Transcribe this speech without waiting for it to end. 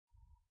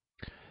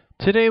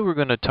Today we're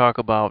going to talk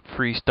about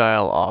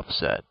freestyle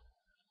offset.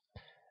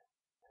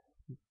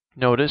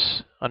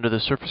 Notice under the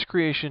surface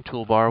creation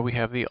toolbar we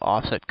have the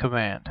offset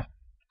command.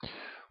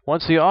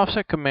 Once the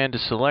offset command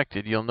is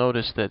selected, you'll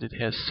notice that it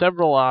has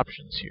several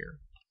options here.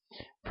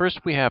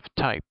 First we have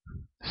type,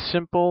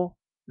 simple,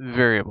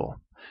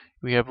 variable.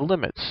 We have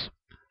limits,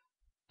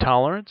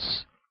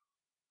 tolerance,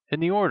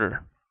 and the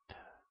order.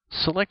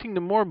 Selecting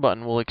the More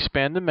button will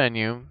expand the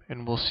menu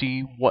and we'll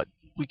see what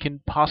we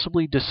can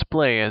possibly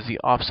display as the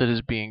offset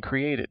is being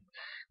created.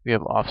 We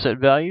have offset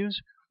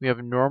values, we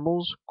have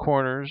normals,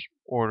 corners,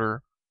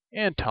 order,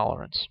 and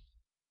tolerance.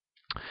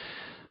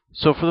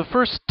 So for the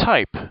first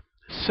type,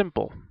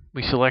 simple,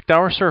 we select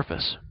our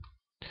surface.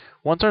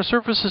 Once our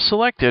surface is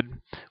selected,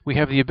 we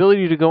have the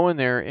ability to go in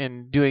there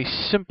and do a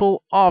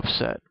simple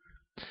offset.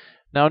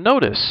 Now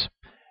notice,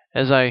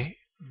 as I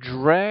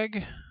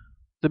drag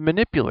the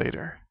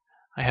manipulator,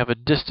 I have a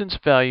distance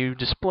value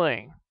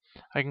displaying.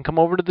 I can come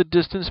over to the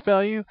distance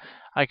value,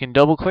 I can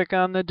double click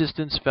on the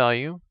distance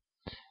value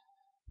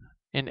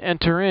and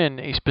enter in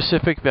a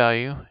specific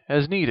value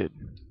as needed.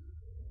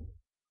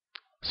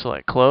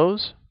 Select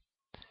close.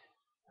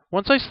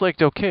 Once I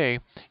select OK,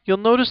 you'll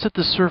notice that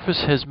the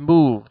surface has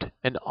moved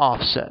and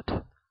offset.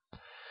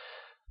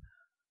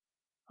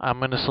 I'm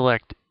going to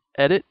select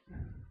Edit,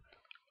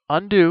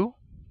 Undo,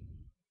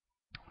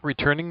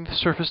 returning the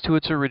surface to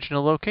its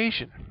original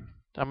location.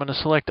 I'm going to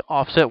select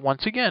Offset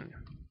once again.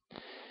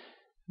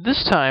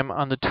 This time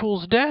on the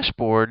Tools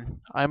dashboard,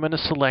 I'm going to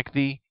select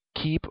the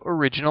Keep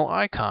Original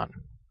icon.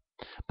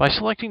 By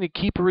selecting the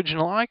Keep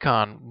Original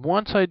icon,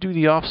 once I do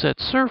the offset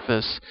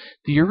surface,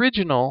 the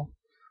original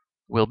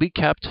will be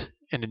kept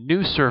and a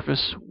new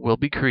surface will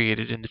be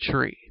created in the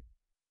tree.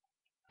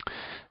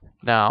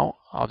 Now,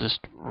 I'll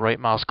just right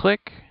mouse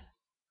click,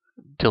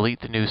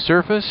 delete the new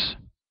surface,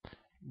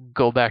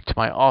 go back to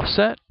my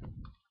offset,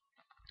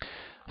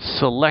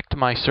 select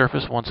my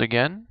surface once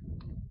again,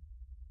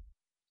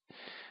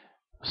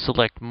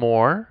 select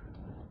More,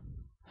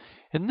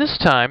 and this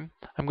time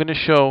I'm going to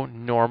show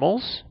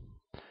normals,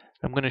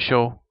 I'm going to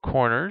show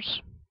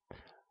corners,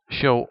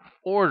 show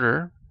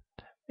order,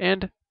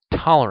 and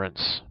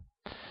tolerance.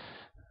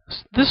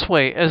 This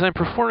way, as I'm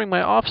performing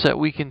my offset,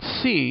 we can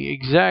see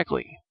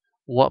exactly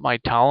what my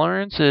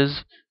tolerance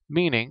is,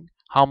 meaning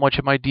how much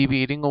am I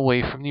deviating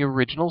away from the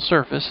original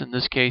surface. In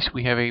this case,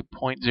 we have a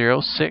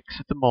 0.06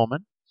 at the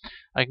moment.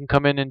 I can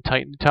come in and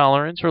tighten the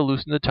tolerance or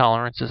loosen the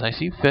tolerance as I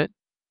see fit.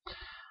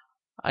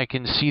 I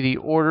can see the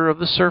order of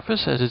the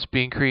surface as it's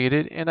being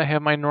created, and I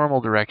have my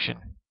normal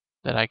direction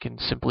that I can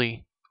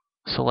simply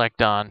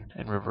select on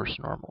and reverse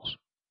normals.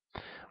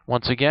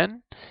 Once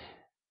again,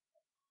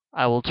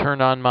 I will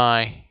turn on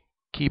my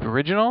Keep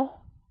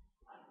Original,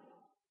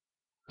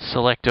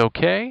 select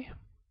OK,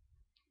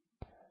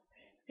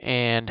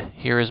 and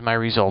here is my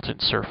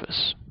resultant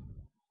surface.